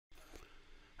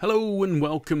Hello and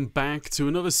welcome back to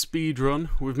another speedrun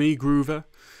with me, Groover.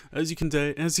 As you can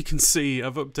see,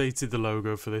 I've updated the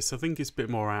logo for this. I think it's a bit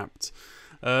more apt.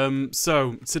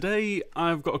 So today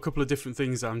I've got a couple of different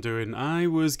things that I'm doing. I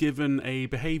was given a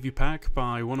behaviour pack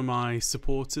by one of my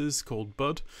supporters called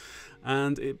Bud,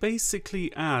 and it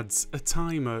basically adds a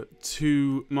timer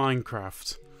to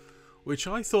Minecraft, which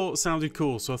I thought sounded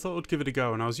cool, so I thought I'd give it a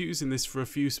go. And I was using this for a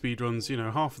few speedruns. You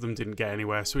know, half of them didn't get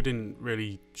anywhere, so we didn't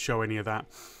really show any of that.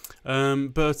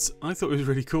 But I thought it was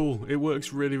really cool. It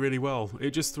works really, really well.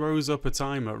 It just throws up a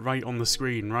timer right on the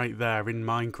screen, right there in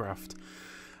Minecraft.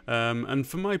 And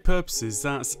for my purposes,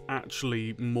 that's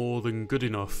actually more than good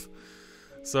enough.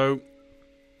 So,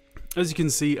 as you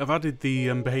can see, I've added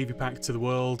the behaviour pack to the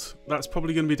world. That's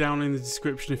probably going to be down in the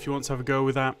description if you want to have a go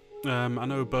with that. I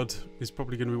know Bud is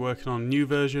probably going to be working on a new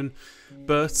version,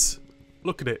 but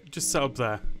look at it, just set up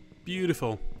there.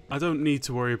 Beautiful. I don't need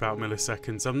to worry about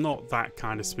milliseconds. I'm not that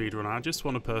kind of speedrunner. I just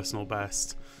want a personal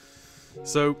best.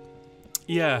 So,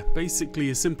 yeah, basically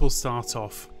a simple start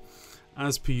off,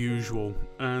 as per usual.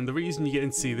 And the reason you're getting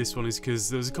to see this one is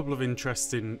because there's a couple of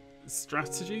interesting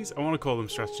strategies. I want to call them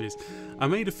strategies. I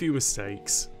made a few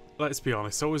mistakes. Let's be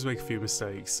honest, I always make a few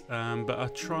mistakes, but I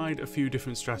tried a few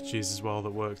different strategies as well that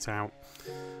worked out.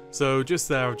 So just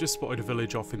there, I've just spotted a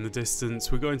village off in the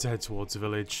distance. We're going to head towards the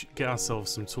village, get ourselves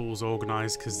some tools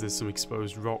organised because there's some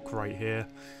exposed rock right here.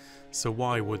 So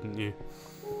why wouldn't you?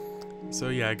 So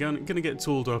yeah, gonna get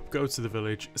tooled up, go to the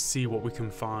village, see what we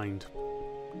can find.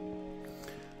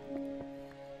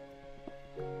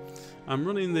 I'm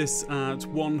running this at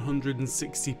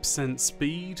 160%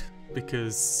 speed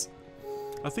because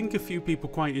I think a few people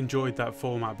quite enjoyed that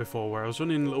format before, where I was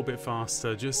running a little bit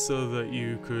faster just so that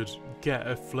you could get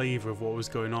a flavour of what was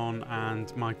going on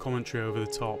and my commentary over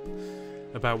the top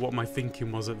about what my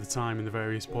thinking was at the time in the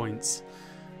various points.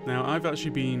 Now, I've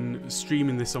actually been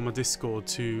streaming this on my Discord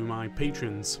to my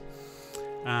patrons,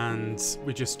 and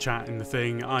we just chat in the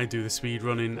thing. I do the speed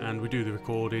running and we do the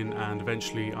recording, and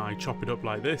eventually I chop it up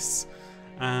like this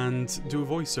and do a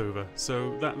voiceover.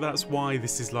 So that's why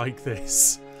this is like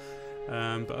this.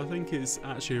 But I think it's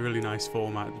actually a really nice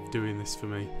format of doing this for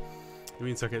me. It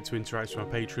means I get to interact with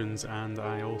my patrons, and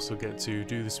I also get to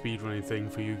do the speedrunning thing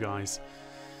for you guys.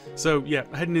 So yeah,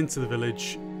 heading into the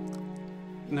village.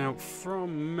 Now,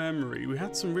 from memory, we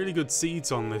had some really good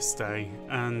seeds on this day,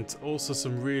 and also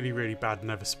some really, really bad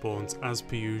nether spawns, as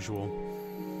per usual.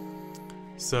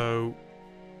 So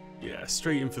yeah,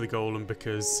 straight in for the golem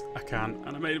because I can,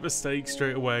 and I made a mistake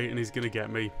straight away and he's going to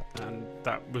get me, and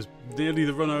that was nearly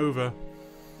the run over.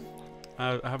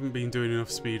 I haven't been doing enough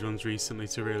speedruns recently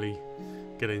to really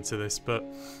get into this, but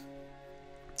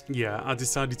yeah, I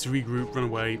decided to regroup, run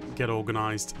away, get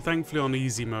organised. Thankfully on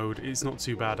easy mode it's not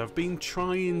too bad. I've been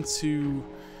trying to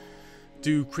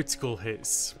do critical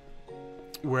hits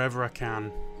wherever I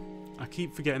can. I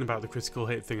keep forgetting about the critical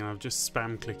hit thing and I've just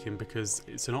spam clicking because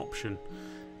it's an option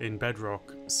in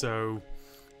Bedrock. So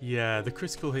yeah, the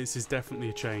critical hits is definitely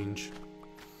a change.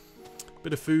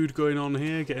 Bit of food going on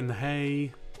here, getting the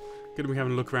hay. Gonna be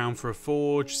having a look around for a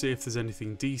forge, see if there's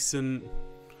anything decent.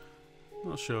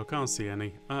 Not sure, can't see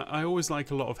any. I always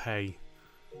like a lot of hay.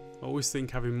 I always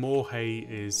think having more hay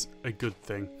is a good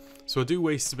thing. So I do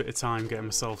waste a bit of time getting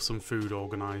myself some food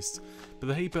organised. But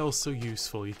the hay bale's so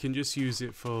useful. You can just use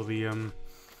it for the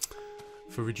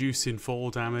for reducing fall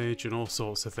damage and all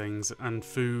sorts of things, and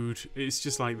food, it's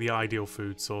just like the ideal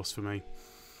food source for me.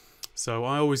 So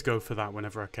I always go for that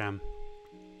whenever I can.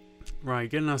 Right,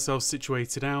 getting ourselves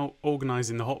situated out,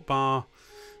 organising the hotbar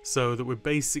so that we're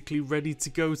basically ready to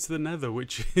go to the Nether,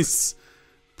 which is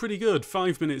pretty good.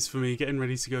 5 minutes for me getting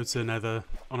ready to go to the Nether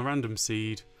on a random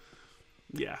seed.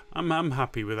 Yeah, I'm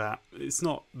happy with that. It's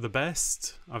not the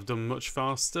best, I've done much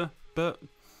faster, but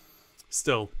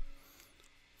still.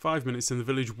 5 minutes in the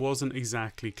village wasn't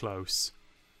exactly close.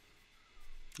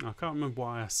 I can't remember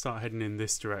why I start heading in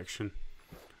this direction.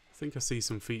 I think I see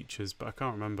some features, but I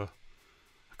can't remember.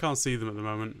 I can't see them at the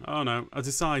moment. Oh no, I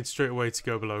decide straight away to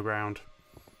go below ground.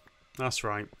 That's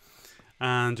right.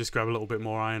 And just grab a little bit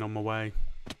more iron on my way.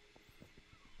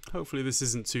 Hopefully this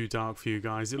isn't too dark for you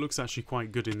guys. It looks actually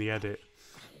quite good in the edit,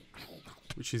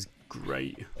 which is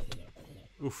great.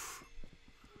 Oof.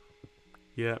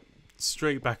 Yeah.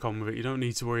 Straight back on with it. You don't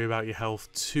need to worry about your health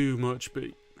too much, but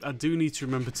I do need to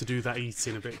remember to do that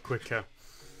eating a bit quicker.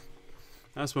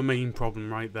 That's my main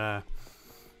problem right there.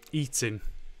 Eating.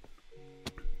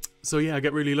 So yeah, I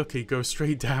get really lucky, go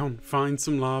straight down, find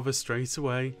some lava straight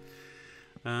away,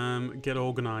 get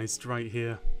organised right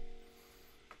here.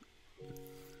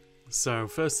 So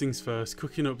first things first,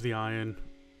 cooking up the iron,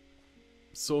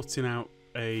 sorting out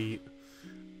a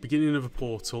beginning of a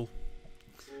portal,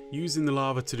 using the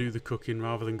lava to do the cooking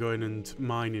rather than going and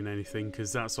mining anything,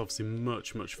 because that's obviously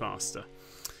much, much faster.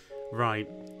 Right,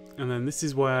 and then this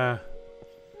is where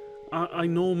I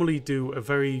normally do a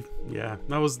very... yeah,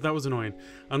 that was annoying.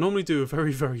 I normally do a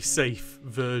very, very safe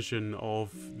version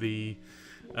of the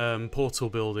portal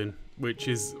building, which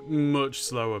is much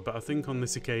slower, but I think on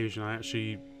this occasion I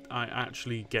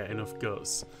actually get enough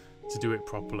guts to do it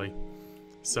properly.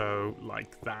 So,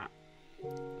 like that.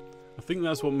 I think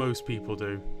that's what most people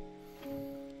do.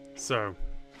 So,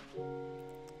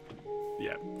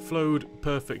 yeah, flowed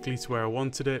perfectly to where I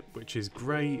wanted it, which is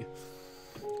great.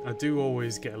 I do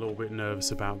always get a little bit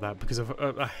nervous about that because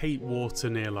I hate water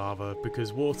near lava,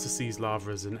 because water sees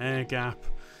lava as an air gap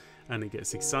and it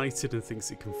gets excited and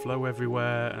thinks it can flow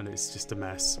everywhere, and it's just a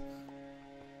mess.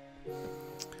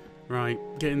 Right,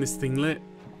 getting this thing lit.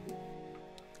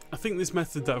 I think this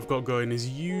method that I've got going is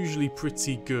usually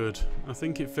pretty good. I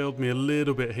think it failed me a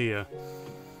little bit here.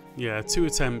 Yeah, 2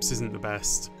 attempts isn't the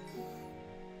best.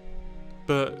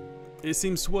 But it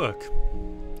seems to work.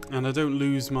 And I don't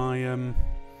lose my,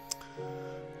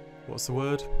 what's the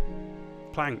word?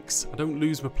 Planks. I don't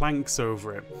lose my planks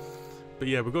over it. But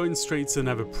yeah, we're going straight to the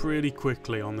Nether pretty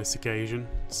quickly on this occasion.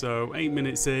 So 8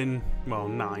 minutes in, well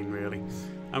 9 really.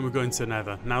 And we're going to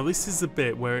Nether. Now this is the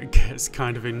bit where it gets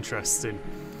kind of interesting.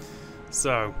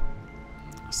 So,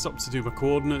 I stop to do my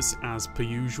coordinates as per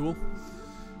usual.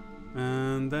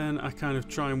 And then I kind of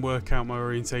try and work out my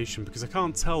orientation because I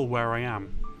can't tell where I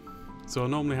am. So I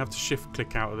normally have to shift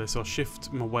click out of this or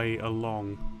shift my way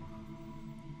along.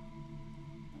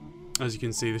 As you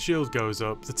can see, the shield goes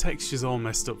up. The texture's all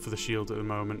messed up for the shield at the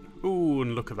moment. Ooh,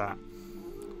 and look at that.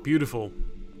 Beautiful.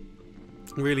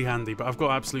 Really handy, but I've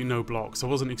got absolutely no blocks. I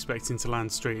wasn't expecting to land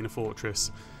straight in a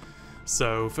fortress.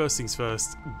 So first things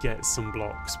first, get some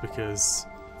blocks because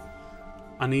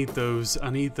I need those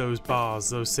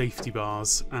bars, those safety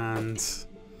bars, and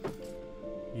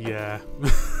yeah.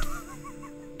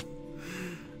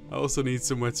 I also need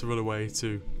somewhere to run away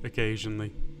to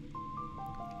occasionally.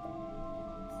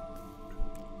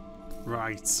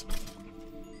 Right.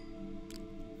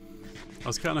 I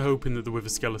was kind of hoping that the wither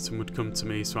skeleton would come to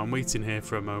me, so I'm waiting here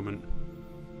for a moment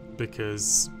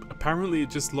because apparently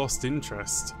it just lost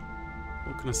interest.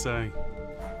 What can I say?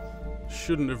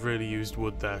 Shouldn't have really used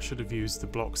wood there. Should have used the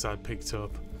blocks I'd picked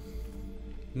up.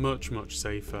 Much, much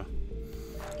safer.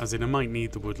 As in, I might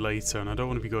need the wood later, and I don't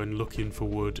want to be going looking for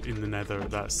wood in the Nether at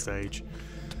that stage.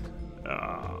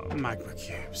 Magma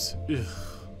cubes. Ugh.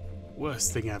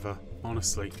 Worst thing ever,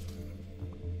 honestly.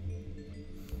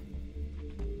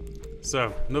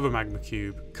 So, another magma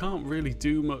cube. Can't really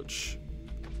do much.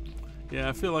 Yeah,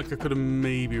 I feel like I could have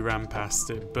maybe ran past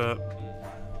it, but...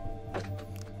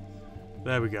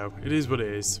 there we go. It is what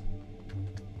it is.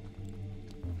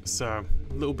 So,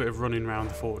 a little bit of running around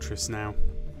the fortress now.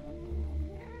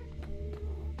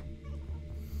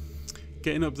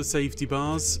 Getting up the safety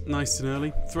bars, nice and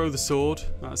early. Throw the sword.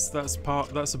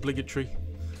 That's obligatory.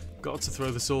 Got to throw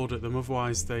the sword at them,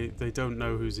 otherwise they don't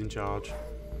know who's in charge.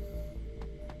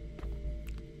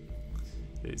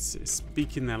 It's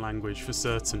speaking their language for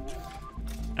certain.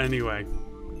 Anyway,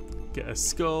 get a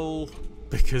skull.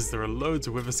 Because there are loads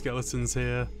of wither skeletons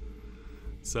here,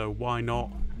 so why not?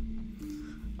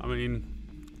 I mean,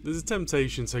 there's a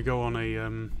temptation to go on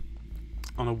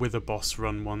a wither boss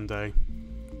run one day.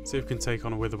 See if we can take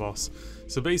on a wither boss.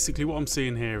 So basically what I'm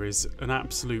seeing here is an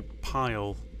absolute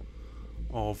pile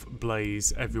of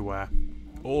blaze everywhere,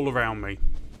 all around me.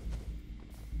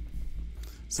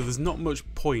 So there's not much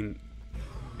point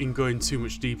in going too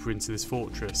much deeper into this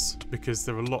fortress because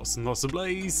there are lots and lots of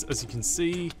blaze, as you can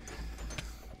see.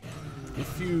 A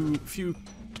few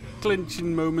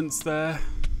clinching moments there.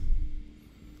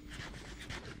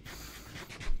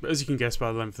 But as you can guess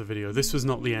by the length of the video, this was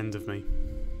not the end of me.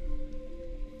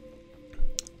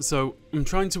 So, I'm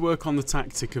trying to work on the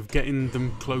tactic of getting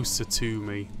them closer to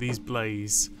me, these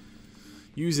blaze.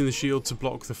 Using the shield to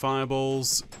block the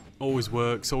fireballs always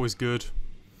works, always good.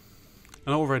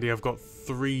 And already I've got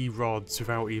 3 rods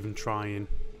without even trying.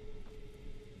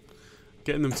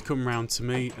 Getting them to come round to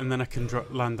me, and then I can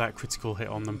land that critical hit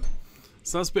on them.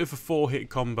 So that's a bit of a 4-hit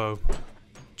combo.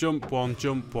 Jump one,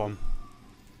 jump one.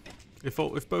 If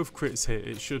both crits hit,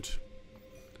 it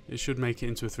should make it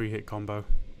into a 3-hit combo.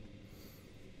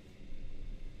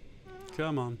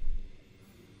 Come on.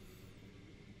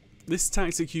 This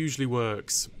tactic usually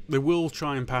works. They will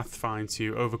try and pathfind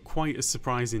you over quite a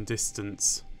surprising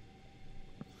distance.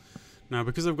 Now,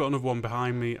 because I've got another one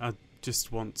behind me, I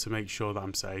just want to make sure that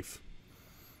I'm safe.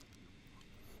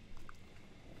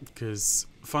 Because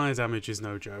fire damage is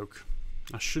no joke.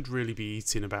 I should really be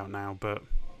eating about now, but...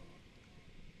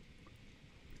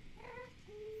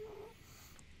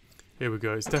 Here we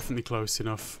go, it's definitely close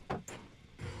enough.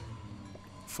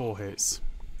 4 hits.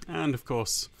 And of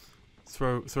course,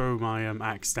 throw my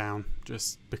axe down,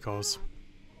 just because.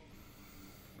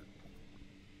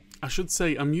 I should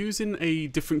say, I'm using a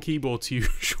different keyboard to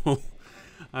usual.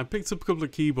 I picked up a couple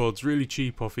of keyboards really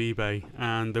cheap off eBay,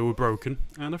 and they were broken,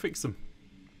 and I fixed them.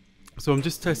 So I'm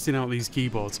just testing out these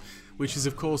keyboards, which is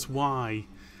of course why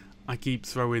I keep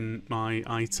throwing my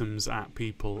items at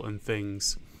people and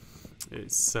things.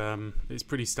 It's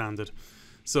pretty standard.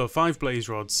 So 5 blaze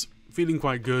rods, feeling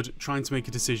quite good, trying to make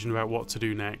a decision about what to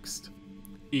do next.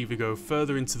 Either go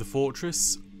further into the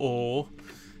fortress, or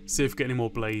see if we get any more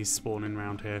blaze spawning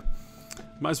around here.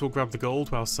 Might as well grab the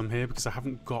gold whilst I'm here, because I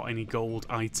haven't got any gold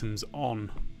items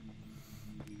on.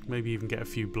 Maybe even get a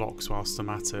few blocks whilst I'm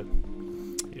at it.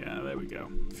 Yeah, there we go.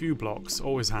 A few blocks,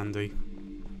 always handy.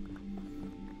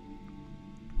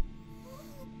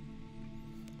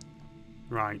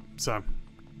 Right, so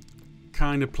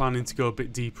kind of planning to go a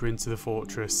bit deeper into the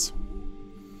fortress.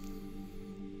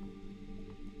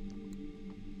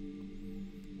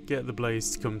 Get the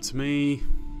blaze to come to me.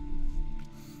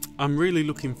 I'm really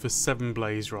looking for 7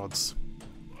 blaze rods.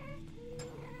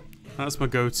 That's my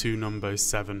go-to number, is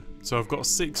 7. So I've got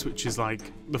 6, which is like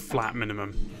the flat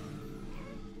minimum.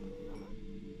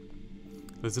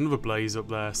 There's another blaze up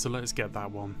there, so let's get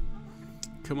that one.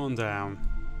 Come on down.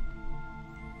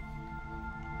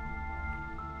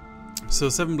 So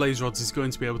 7 blaze rods is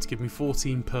going to be able to give me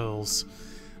 14 pearls.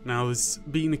 Now there's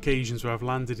been occasions where I've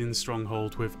landed in the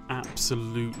stronghold with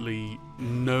absolutely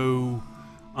no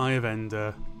Eye of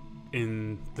Ender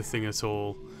in the thing at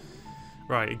all.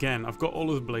 Right, again, I've got all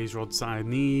of the blaze rods that I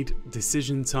need.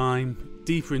 Decision time,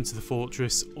 deeper into the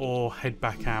fortress, or head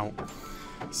back out.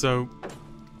 So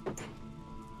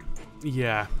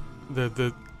yeah,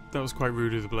 that was quite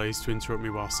rude of the blaze to interrupt me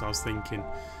whilst I was thinking.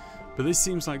 But this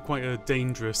seems like quite a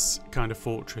dangerous kind of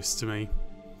fortress to me.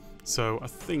 So I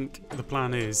think the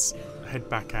plan is head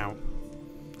back out.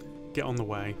 Get on the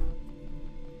way.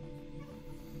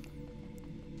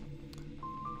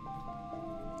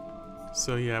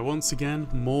 So yeah, once again,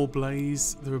 more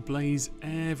blaze. There are blaze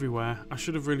everywhere. I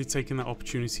should have really taken that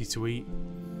opportunity to eat.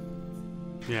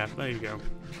 Yeah, there you go.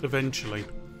 Eventually.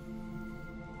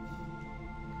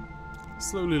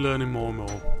 Slowly learning more and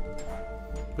more.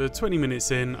 But 20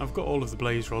 minutes in, I've got all of the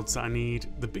blaze rods that I need.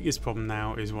 The biggest problem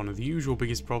now is one of the usual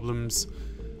biggest problems,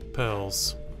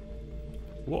 pearls.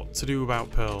 What to do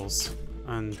about pearls?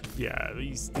 And yeah,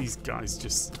 these guys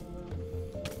just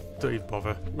don't even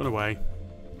bother. Run away.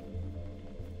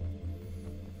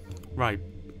 Right,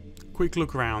 quick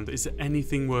look around. Is there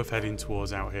anything worth heading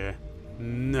towards out here?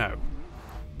 No,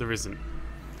 there isn't.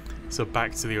 So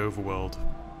back to the overworld.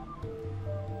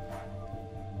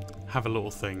 Have a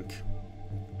little think.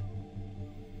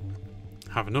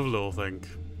 Have another little think.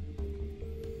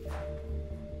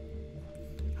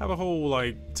 Have a whole,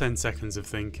 like, 10 seconds of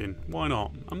thinking. Why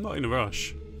not? I'm not in a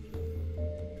rush.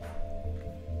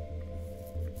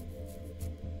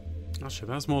 Actually,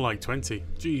 that's more like 20.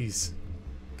 Jeez.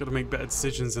 Gotta make better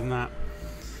decisions than that.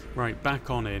 Right, back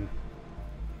on in.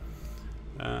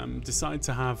 Decide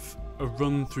to have a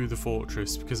run through the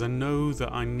fortress, because I know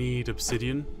that I need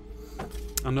obsidian.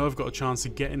 I know I've got a chance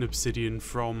of getting obsidian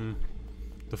from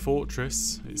the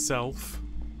fortress itself,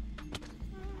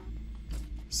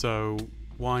 so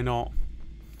why not?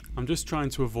 I'm just trying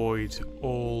to avoid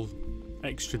all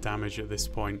extra damage at this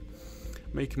point,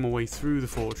 making my way through the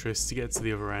fortress to get to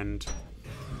the other end,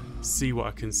 see what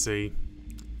I can see,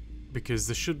 because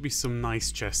there should be some nice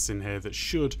chests in here that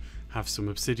should have some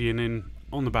obsidian in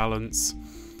on the balance.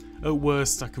 At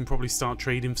worst, I can probably start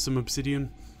trading for some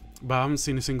obsidian, but I haven't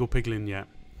seen a single piglin yet.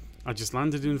 I just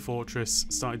landed in the fortress,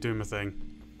 started doing my thing.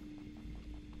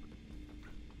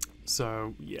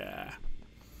 So, yeah.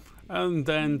 And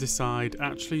then decide,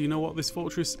 actually, you know what, this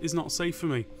fortress is not safe for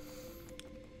me.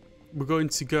 We're going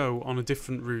to go on a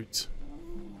different route.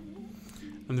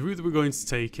 And the route that we're going to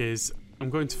take is, I'm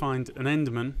going to find an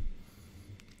Enderman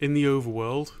in the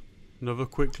overworld. Another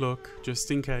quick look, just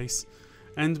in case.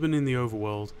 Enderman in the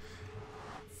overworld.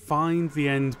 Find the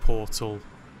end portal.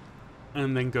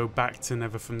 And then go back to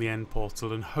Nether from the end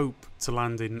portal and hope to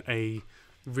land in a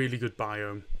really good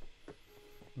biome.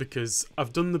 Because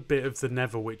I've done the bit of the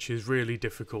Nether which is really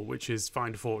difficult, which is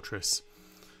find a fortress.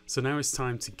 So now it's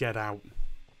time to get out.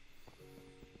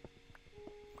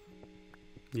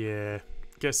 Yeah,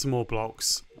 get some more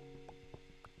blocks.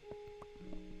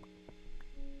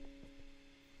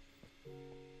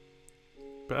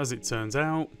 But as it turns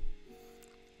out,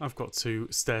 I've got to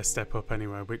step up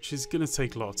anyway, which is going to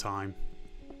take a lot of time.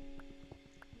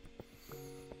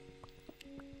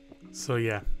 So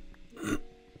yeah.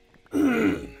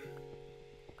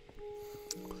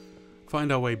 find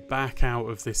our way back out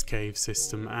of this cave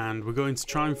system, and we're going to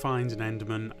try and find an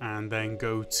Enderman and then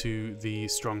go to the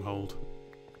stronghold.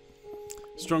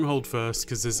 Stronghold first,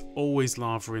 because there's always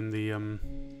lava in the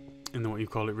what you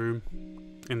call it room,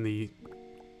 in the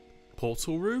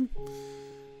portal room.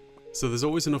 So there's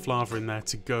always enough lava in there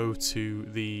to go to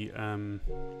the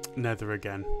Nether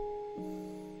again.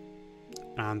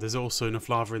 And there's also enough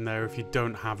lava in there if you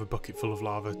don't have a bucket full of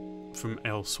lava from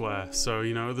elsewhere. So,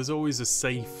 you know, there's always a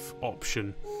safe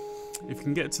option. If you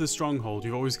can get to the stronghold,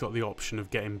 you've always got the option of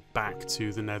getting back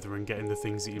to the Nether and getting the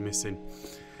things that you're missing.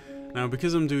 Now,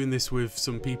 because I'm doing this with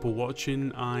some people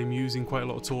watching, I'm using quite a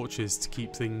lot of torches to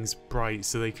keep things bright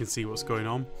so they can see what's going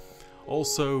on.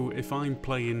 Also, if I'm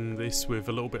playing this with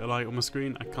a little bit of light on my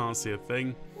screen, I can't see a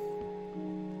thing.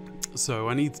 So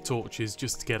I need the torches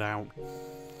just to get out.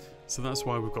 So that's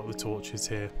why we've got the torches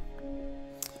here.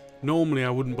 Normally I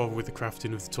wouldn't bother with the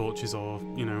crafting of the torches or,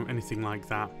 you know, anything like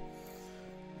that.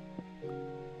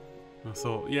 I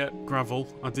thought, yeah, gravel.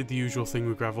 I did the usual thing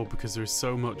with gravel because there is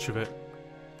so much of it.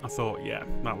 I thought, yeah,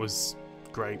 that was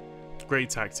great. Great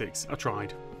tactics. I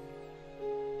tried.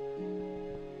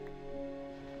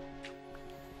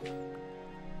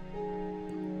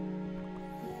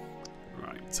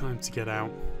 Right, time to get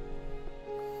out.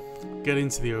 Get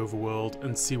into the overworld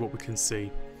and see what we can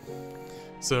see.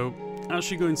 So,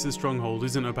 actually going to the stronghold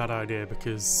isn't a bad idea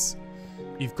because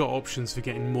you've got options for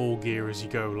getting more gear as you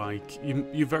go. Like,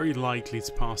 you're very likely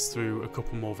to pass through a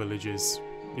couple more villages,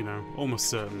 you know, almost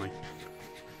certainly.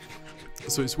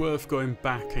 So it's worth going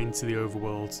back into the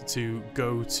overworld to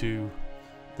go to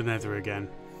the Nether again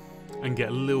and get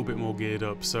a little bit more geared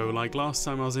up. So like last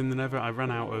time I was in the Nether, I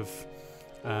ran out of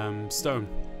stone.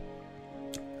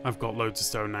 I've got loads of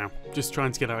stone now. Just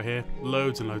trying to get out here,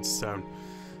 loads and loads of stone.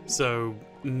 So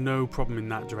no problem in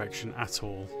that direction at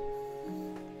all.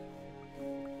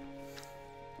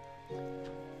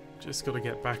 Just got to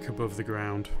get back above the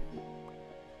ground.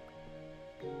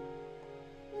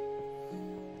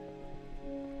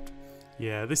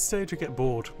 Yeah, this stage I get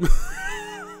bored.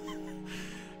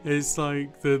 It's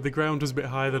like the ground was a bit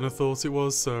higher than I thought it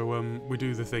was, so we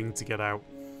do the thing to get out.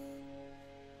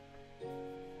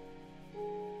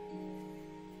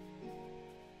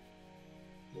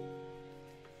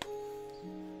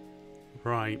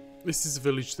 Right, this is the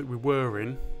village that we were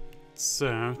in,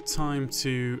 so time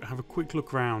to have a quick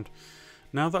look around.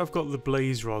 Now that I've got the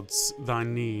blaze rods that I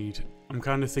need, I'm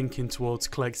kind of thinking towards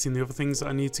collecting the other things that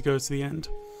I need to go to the end.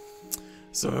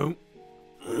 So,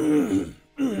 I'm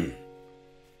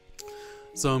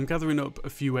gathering up a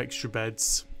few extra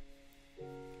beds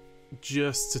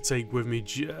just to take with me,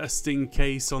 just in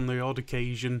case on the odd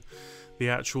occasion the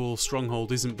actual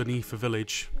stronghold isn't beneath a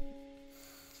village.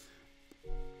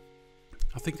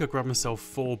 I think I grabbed myself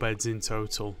 4 beds in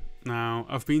total. Now,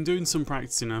 I've been doing some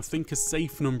practicing. I think a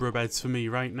safe number of beds for me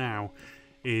right now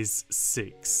is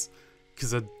 6,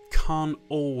 because I can't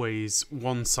always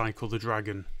one-cycle the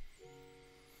dragon.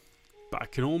 But I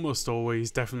can almost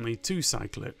always definitely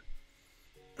 2-cycle it.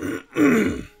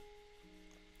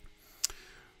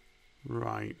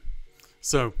 Right.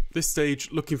 So, this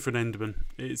stage, looking for an Enderman.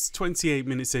 It's 28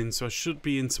 minutes in, so I should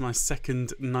be into my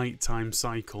second nighttime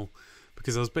cycle.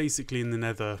 Because I was basically in the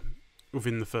Nether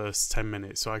within the first 10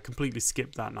 minutes, so I completely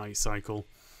skipped that night cycle.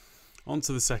 On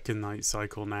to the second night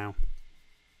cycle now.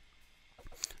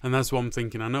 And that's what I'm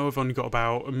thinking. I know I've only got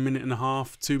about a minute and a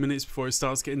half, 2 minutes before it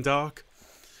starts getting dark.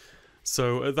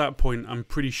 So at that point, I'm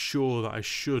pretty sure that I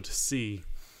should see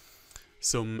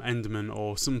some Enderman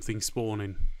or something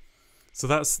spawning. So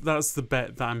that's the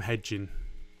bet that I'm hedging.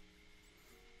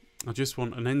 I just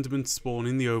want an Enderman to spawn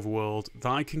in the overworld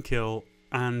that I can kill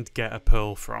and get a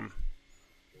pearl from.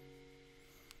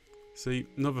 See,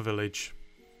 another village.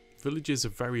 Villages are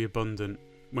very abundant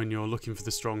when you're looking for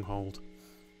the stronghold,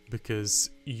 because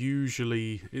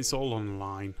usually it's all on the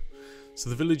line. So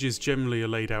the villages generally are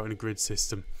laid out in a grid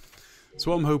system.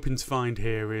 So what I'm hoping to find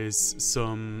here is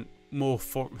some more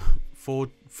forges?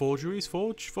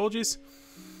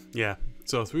 Yeah,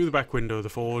 so through the back window of the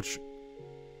forge.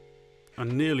 I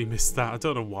nearly missed that, I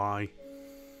don't know why.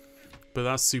 But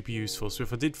that's super useful. So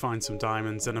if I did find some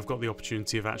diamonds, then I've got the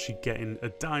opportunity of actually getting a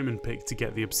diamond pick to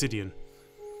get the obsidian.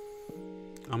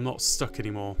 I'm not stuck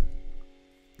anymore.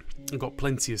 I've got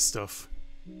plenty of stuff.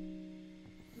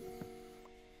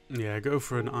 Yeah, go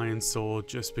for an iron sword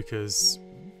just because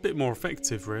a bit more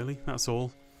effective really, that's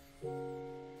all.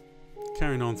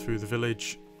 Carrying on through the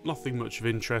village, nothing much of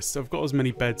interest. I've got as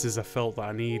many beds as I felt that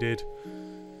I needed.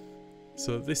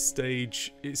 So at this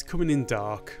stage, it's coming in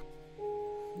dark.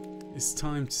 It's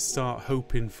time to start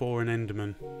hoping for an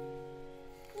Enderman.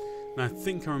 And I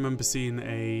think I remember seeing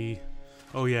a...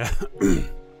 Oh yeah.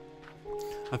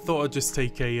 I thought I'd just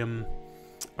take a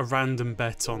random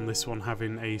bet on this one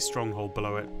having a stronghold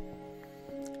below it.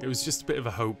 It was just a bit of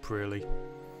a hope, really.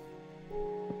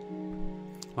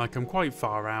 Like, I'm quite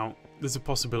far out. There's a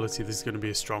possibility there's going to be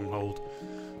a stronghold.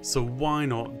 So why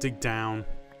not dig down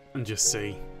and just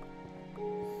see?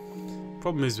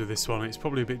 Problem is with this one, it's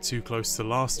probably a bit too close to the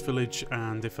last village,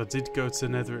 and if I did go to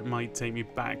Nether, it might take me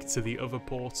back to the other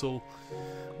portal,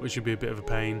 which would be a bit of a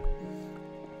pain.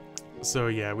 So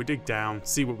yeah, we dig down,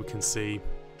 see what we can see.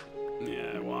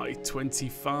 Yeah, why?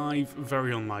 25?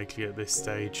 Very unlikely at this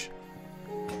stage.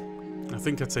 I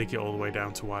think I'd take it all the way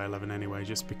down to Y11 anyway,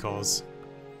 just because.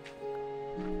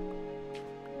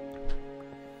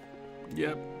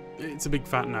 Yep, it's a big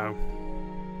fat no.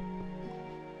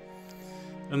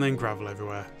 And then gravel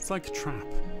everywhere. It's like a trap.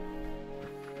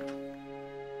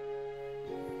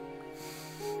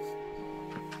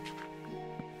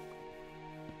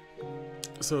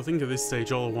 So I think at this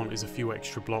stage all I want is a few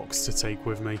extra blocks to take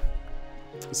with me,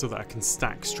 so that I can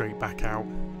stack straight back out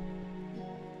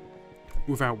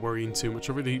without worrying too much.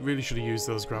 I really should have used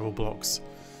those gravel blocks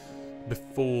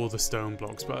before the stone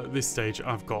blocks, but at this stage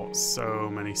I've got so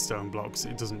many stone blocks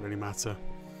it doesn't really matter.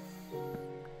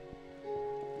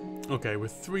 Okay, we're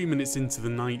 3 minutes into the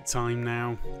night time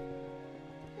now.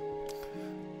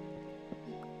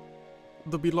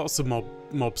 There'll be lots of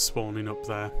mobs spawning up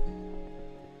there.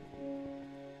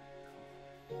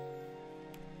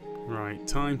 Right,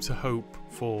 time to hope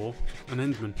for an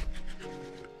Enderman.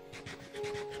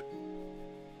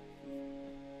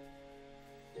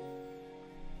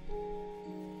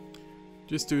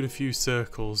 Just doing a few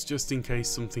circles, just in case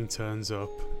something turns up.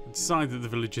 I decide that the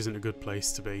village isn't a good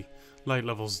place to be. Light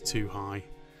levels are too high.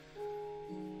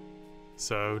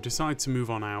 So, decide to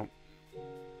move on out.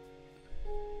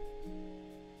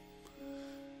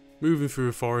 Moving through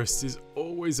a forest is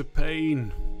always a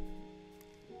pain.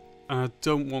 And I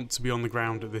don't want to be on the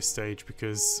ground at this stage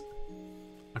because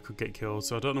I could get killed.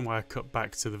 So I don't know why I cut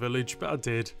back to the village, but I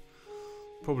did.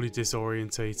 Probably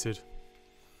disorientated.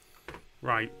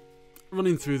 Right.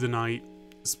 Running through the night.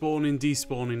 Spawning,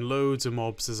 despawning loads of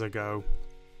mobs as I go.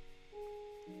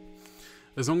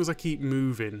 As long as I keep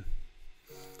moving,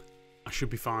 I should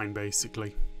be fine,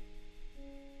 basically.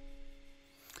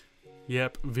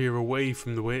 Yep, veer away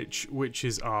from the witch.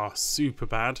 Witches are super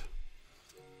bad.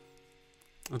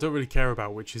 I don't really care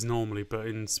about witches normally, but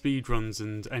in speedruns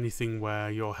and anything where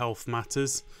your health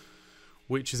matters,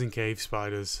 witches and cave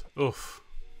spiders. Oof.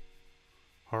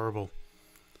 Horrible.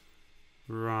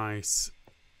 Right.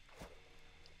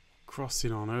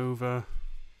 Crossing on over.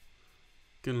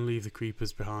 Gonna leave the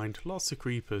creepers behind. Lots of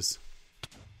creepers.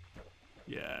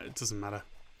 Yeah, it doesn't matter.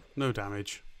 No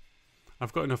damage.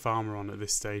 I've got enough armor on at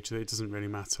this stage that it doesn't really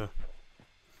matter.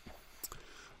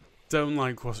 Don't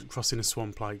like crossing a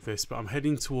swamp like this, but I'm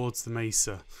heading towards the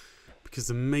mesa because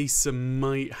the mesa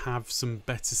might have some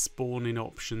better spawning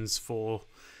options for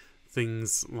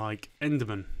things like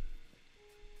Enderman.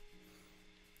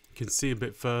 You can see a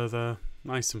bit further.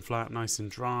 Nice and flat, nice and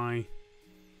dry.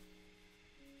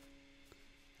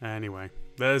 Anyway,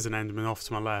 there's an Enderman off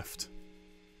to my left.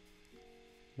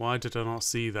 Why did I not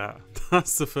see that?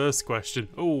 That's the first question.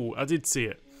 Oh, I did see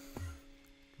it.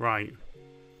 Right.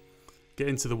 Get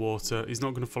into the water. He's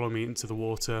not going to follow me into the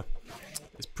water.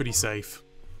 It's pretty safe.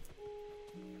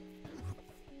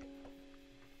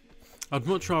 I'd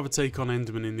much rather take on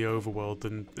Enderman in the overworld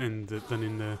than in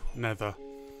the Nether.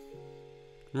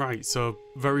 Right, so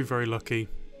very, very lucky.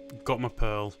 Got my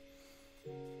pearl.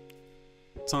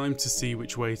 Time to see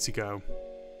which way to go.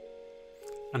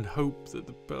 And hope that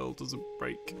the pearl doesn't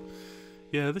break.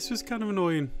 Yeah, this was kind of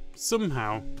annoying.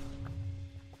 Somehow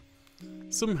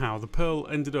the pearl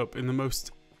ended up in the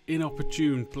most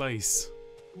inopportune place.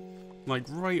 Like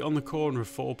right on the corner of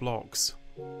 4 blocks.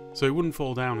 So it wouldn't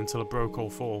fall down until I broke all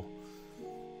 4.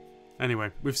 Anyway,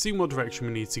 we've seen what direction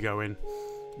we need to go in.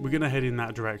 We're going to head in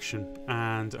that direction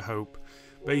and hope.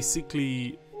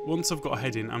 Basically, once I've got a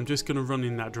head in, I'm just going to run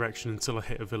in that direction until I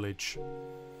hit a village.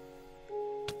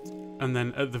 And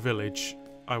then at the village,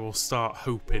 I will start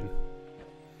hoping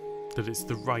that it's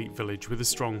the right village with a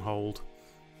stronghold.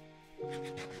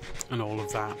 And all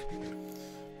of that.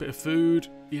 Bit of food,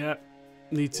 yeah.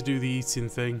 Need to do the eating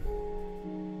thing.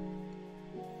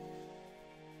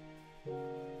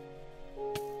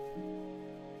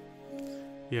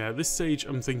 Yeah, at this stage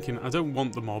I'm thinking I don't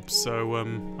want the mobs, so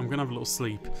I'm going to have a little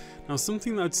sleep. Now,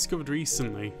 something that I discovered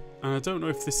recently, and I don't know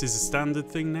if this is a standard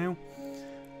thing now,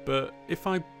 but if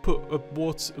I put a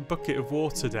bucket of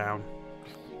water down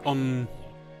on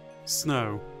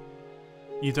snow,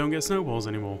 you don't get snowballs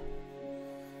anymore.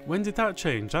 When did that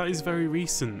change? That is very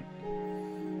recent.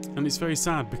 And it's very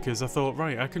sad because I thought,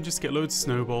 right, I can just get loads of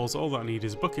snowballs, all that I need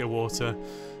is a bucket of water,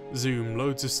 zoom,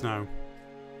 loads of snow.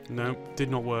 No, did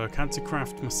not work. Had to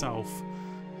craft myself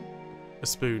a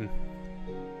spoon,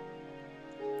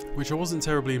 which I wasn't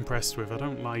terribly impressed with. I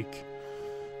don't like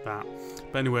that.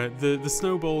 But anyway, the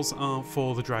snowballs are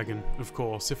for the dragon, of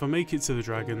course. If I make it to the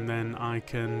dragon, then I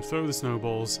can throw the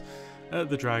snowballs at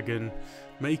the dragon,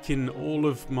 making all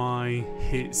of my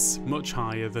hits much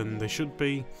higher than they should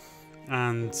be,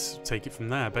 and take it from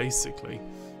there, basically.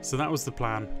 So that was the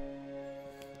plan.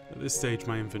 At this stage,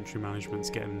 my inventory management's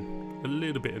getting a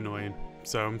little bit annoying,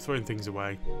 so I'm throwing things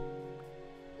away.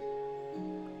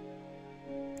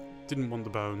 Didn't want the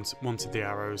bones, wanted the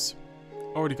arrows.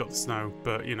 Already got the snow,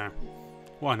 but you know,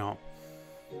 why not?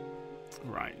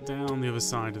 Right, down the other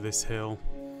side of this hill.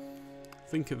 I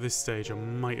think at this stage I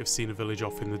might have seen a village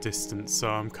off in the distance, so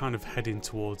I'm kind of heading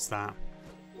towards that.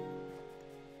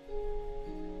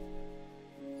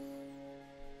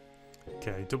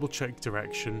 Okay, double check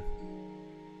direction.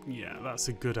 Yeah, that's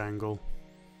a good angle.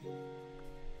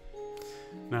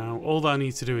 Now, all that I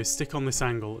need to do is stick on this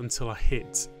angle until I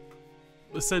hit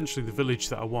essentially the village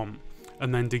that I want,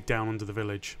 and then dig down under the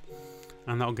village,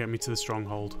 and that'll get me to the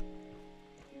stronghold.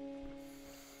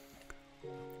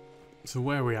 So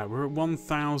where are we at? We're at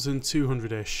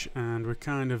 1,200-ish, and we're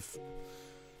kind of,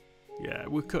 yeah,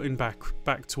 we're cutting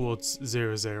back towards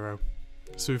 0-0.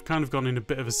 So we've kind of gone in a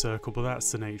bit of a circle, but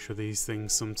that's the nature of these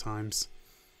things sometimes.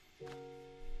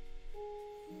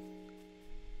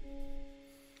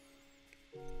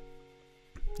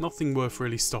 Nothing worth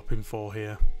really stopping for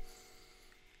here.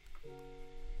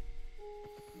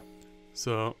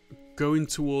 So, going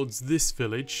towards this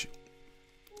village,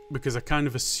 because I kind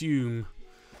of assume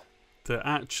that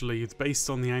actually, based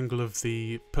on the angle of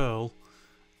the pearl,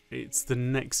 it's the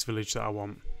next village that I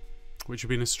want, which would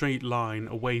be in a straight line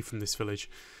away from this village.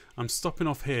 I'm stopping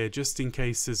off here just in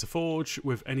case there's a forge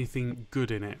with anything good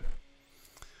in it.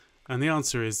 And the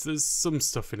answer is, there's some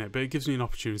stuff in it, but it gives me an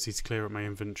opportunity to clear up my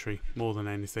inventory, more than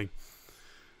anything,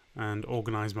 and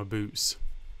organise my boots.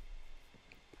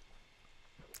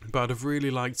 But I'd have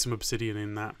really liked some obsidian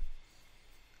in that.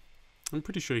 I'm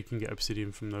pretty sure you can get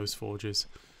obsidian from those forges.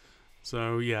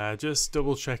 So yeah, just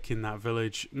double checking that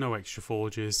village, no extra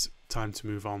forges, time to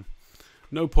move on.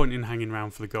 No point in hanging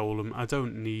around for the golem, I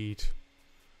don't need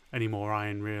any more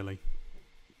iron really.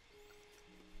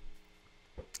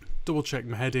 Double check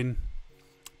my heading,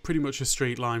 pretty much a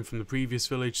straight line from the previous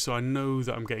village, so I know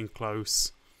that I'm getting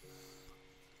close.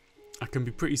 I can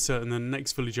be pretty certain the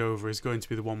next village over is going to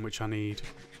be the one which I need.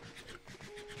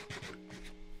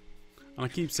 And I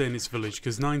keep saying it's village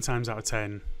because 9 times out of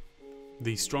 10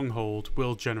 the stronghold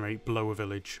will generate below a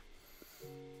village.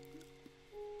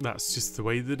 That's just the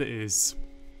way that it is.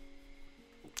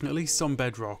 At least on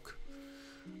Bedrock.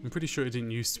 I'm pretty sure it didn't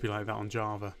used to be like that on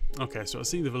Java. Okay, so I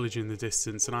see the village in the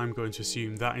distance and I'm going to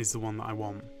assume that is the one that I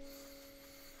want.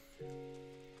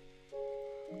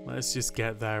 Let's just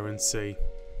get there and see.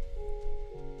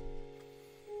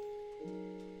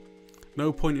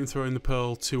 No point in throwing the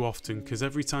pearl too often, because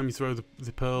every time you throw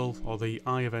the pearl, or the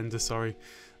Eye of Ender, sorry,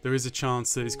 there is a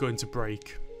chance that it's going to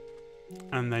break.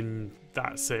 And then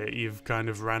that's it, you've kind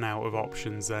of ran out of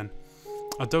options then.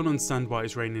 I don't understand why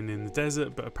it's raining in the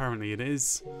desert, but apparently it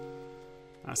is.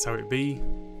 That's how it be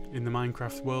in the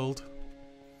Minecraft world.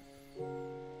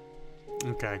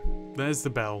 Okay, there's the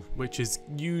bell, which is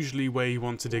usually where you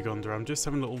want to dig under. I'm just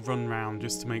having a little run round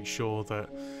just to make sure that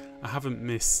I haven't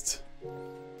missed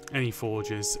any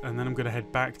forges, and then I'm going to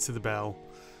head back to the bell.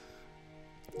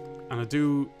 And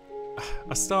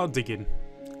I start digging,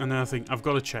 and then I think, I've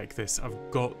got to check this,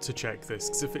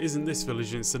 because if it isn't this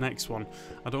village and it's the next one,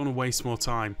 I don't want to waste more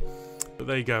time. But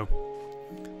there you go,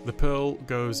 the pearl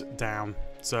goes down,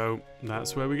 so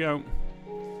that's where we go.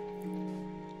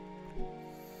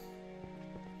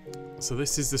 So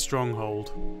this is the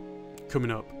stronghold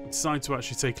coming up. I decided to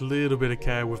actually take a little bit of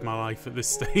care with my life at this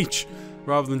stage,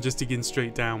 rather than just digging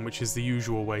straight down, which is the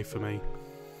usual way for me.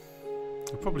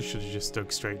 I probably should have just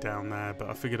dug straight down there, but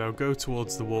I figured I'll go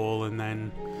towards the wall and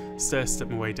then step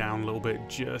my way down a little bit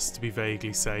just to be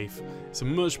vaguely safe. It's a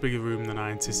much bigger room than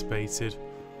I anticipated.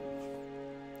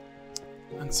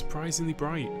 And surprisingly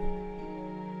bright.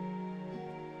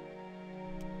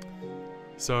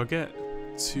 So I get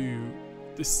to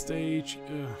this stage.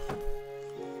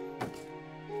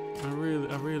 I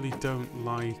really don't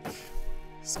like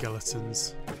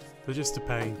skeletons. They're just a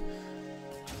pain.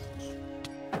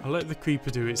 I let the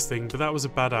creeper do its thing, but that was a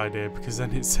bad idea because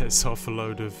then it sets off a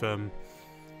load of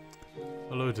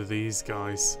these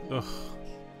guys. Ugh.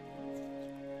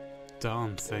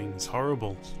 Darn things,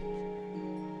 horrible.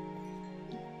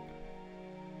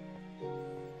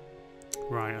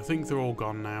 Right, I think they're all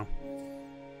gone now.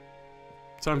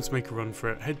 Time to make a run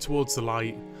for it. Head towards the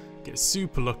light. Get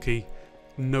super lucky.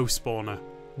 No spawner.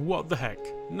 What the heck?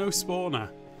 No spawner.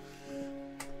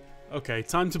 Okay,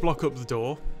 time to block up the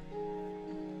door.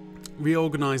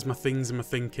 Reorganise my things and my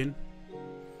thinking.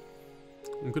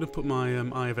 I'm going to put my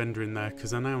Eye of Ender in there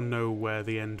because I now know where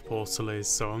the end portal is,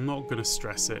 so I'm not going to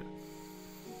stress it.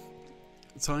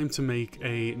 Time to make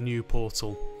a new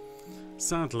portal.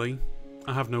 Sadly,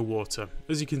 I have no water.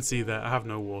 As you can see there, I have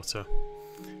no water.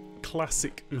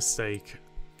 Classic mistake.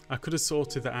 I could have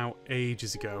sorted that out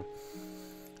ages ago.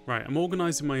 Right, I'm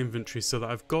organising my inventory so that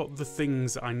I've got the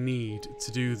things I need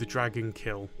to do the dragon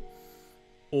kill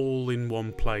all in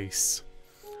one place.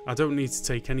 I don't need to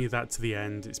take any of that to the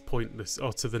end, it's pointless.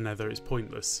 Or to the Nether, it's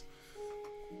pointless.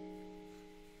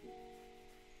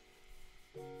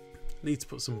 Need to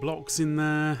put some blocks in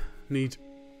there. Need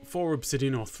 4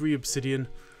 obsidian or 3 obsidian.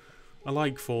 I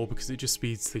like 4 because it just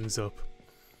speeds things up.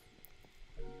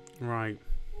 Right.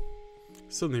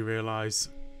 Suddenly realise,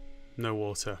 no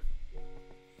water.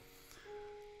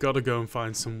 Gotta go and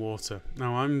find some water.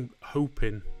 Now I'm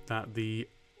hoping that the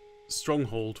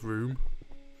stronghold room,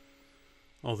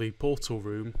 or the portal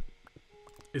room,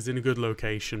 is in a good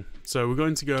location. So we're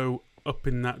going to go up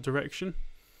in that direction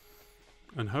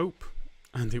and hope,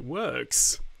 and it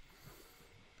works.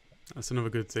 That's another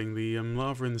good thing. The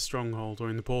lava in the stronghold, or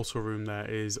in the portal room there,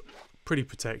 is pretty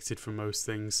protected from most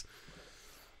things.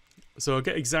 So I'll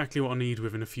get exactly what I need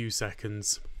within a few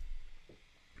seconds,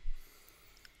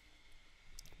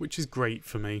 which is great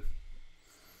for me.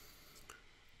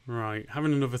 Right,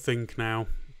 having another think now.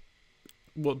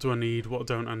 What do I need? What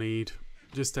don't I need?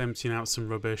 Just emptying out some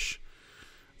rubbish.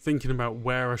 Thinking about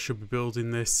where I should be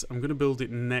building this. I'm going to build it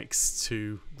next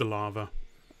to the lava,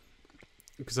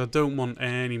 because I don't want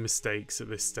any mistakes at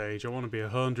this stage. I want to be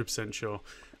 100% sure.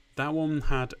 That one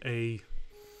had a...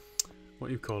 what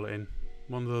do you call it in?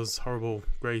 One of those horrible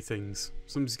grey things.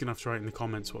 Somebody's going to have to write in the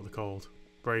comments what they're called.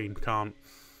 Brain, can't.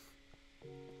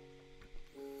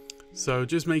 So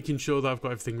just making sure that I've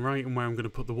got everything right and where I'm going to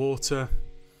put the water.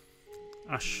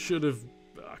 I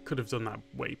could have done that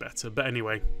way better, but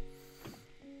anyway,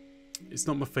 it's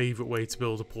not my favourite way to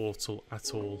build a portal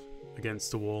at all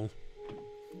against a wall.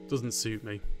 Doesn't suit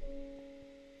me.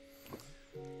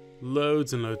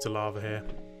 Loads and loads of lava here.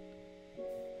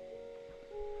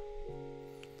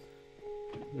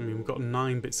 I mean, we've got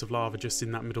 9 bits of lava just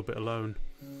in that middle bit alone.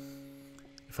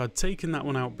 If I'd taken that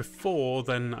one out before,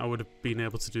 then I would have been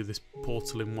able to do this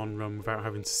portal in one run without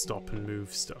having to stop and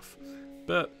move stuff.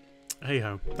 But hey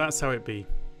ho, that's how it be.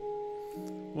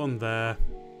 One there,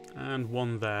 and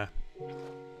one there.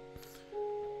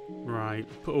 Right,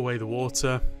 put away the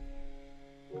water.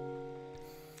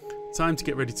 Time to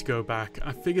get ready to go back.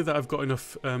 I figure that I've got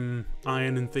enough iron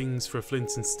and things for a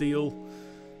flint and steel,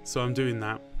 so I'm doing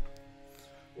that.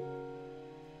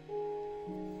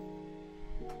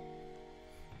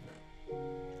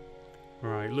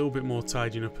 Right, a little bit more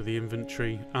tidying up of the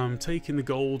inventory. I'm taking the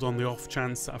gold on the off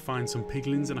chance that I find some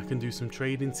piglins and I can do some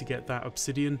trading to get that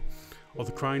obsidian, or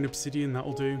the crying obsidian,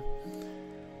 that'll do.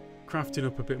 Crafting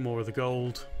up a bit more of the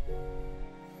gold.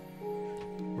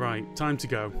 Right, time to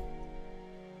go.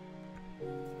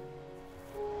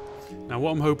 Now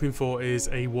what I'm hoping for is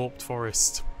a warped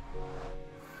forest.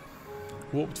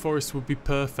 Warped forest would be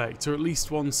perfect, or at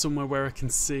least one somewhere where I can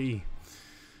see.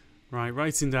 Right,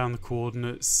 writing down the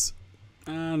coordinates.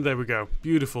 And there we go.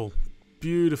 Beautiful.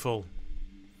 Beautiful.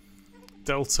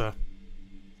 Delta.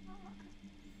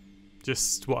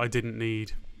 Just what I didn't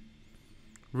need.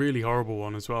 Really horrible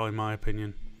one as well, in my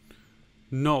opinion.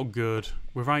 Not good.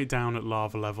 We're right down at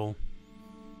lava level.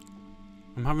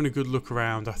 I'm having a good look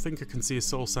around. I think I can see a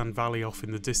soul sand valley off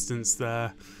in the distance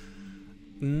there.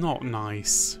 Not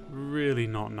nice. Really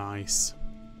not nice.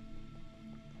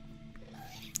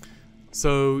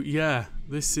 So yeah,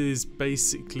 this is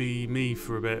basically me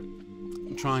for a bit.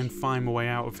 Try and find my way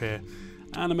out of here.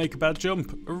 And I make a bad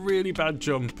jump. A really bad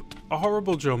jump. A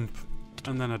horrible jump.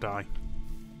 And then I die.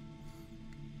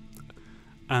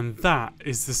 And that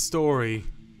is the story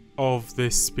of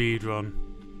this speedrun.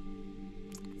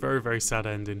 Very, very sad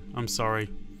ending. I'm sorry.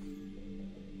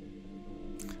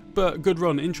 But good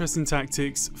run. Interesting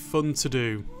tactics. Fun to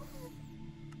do.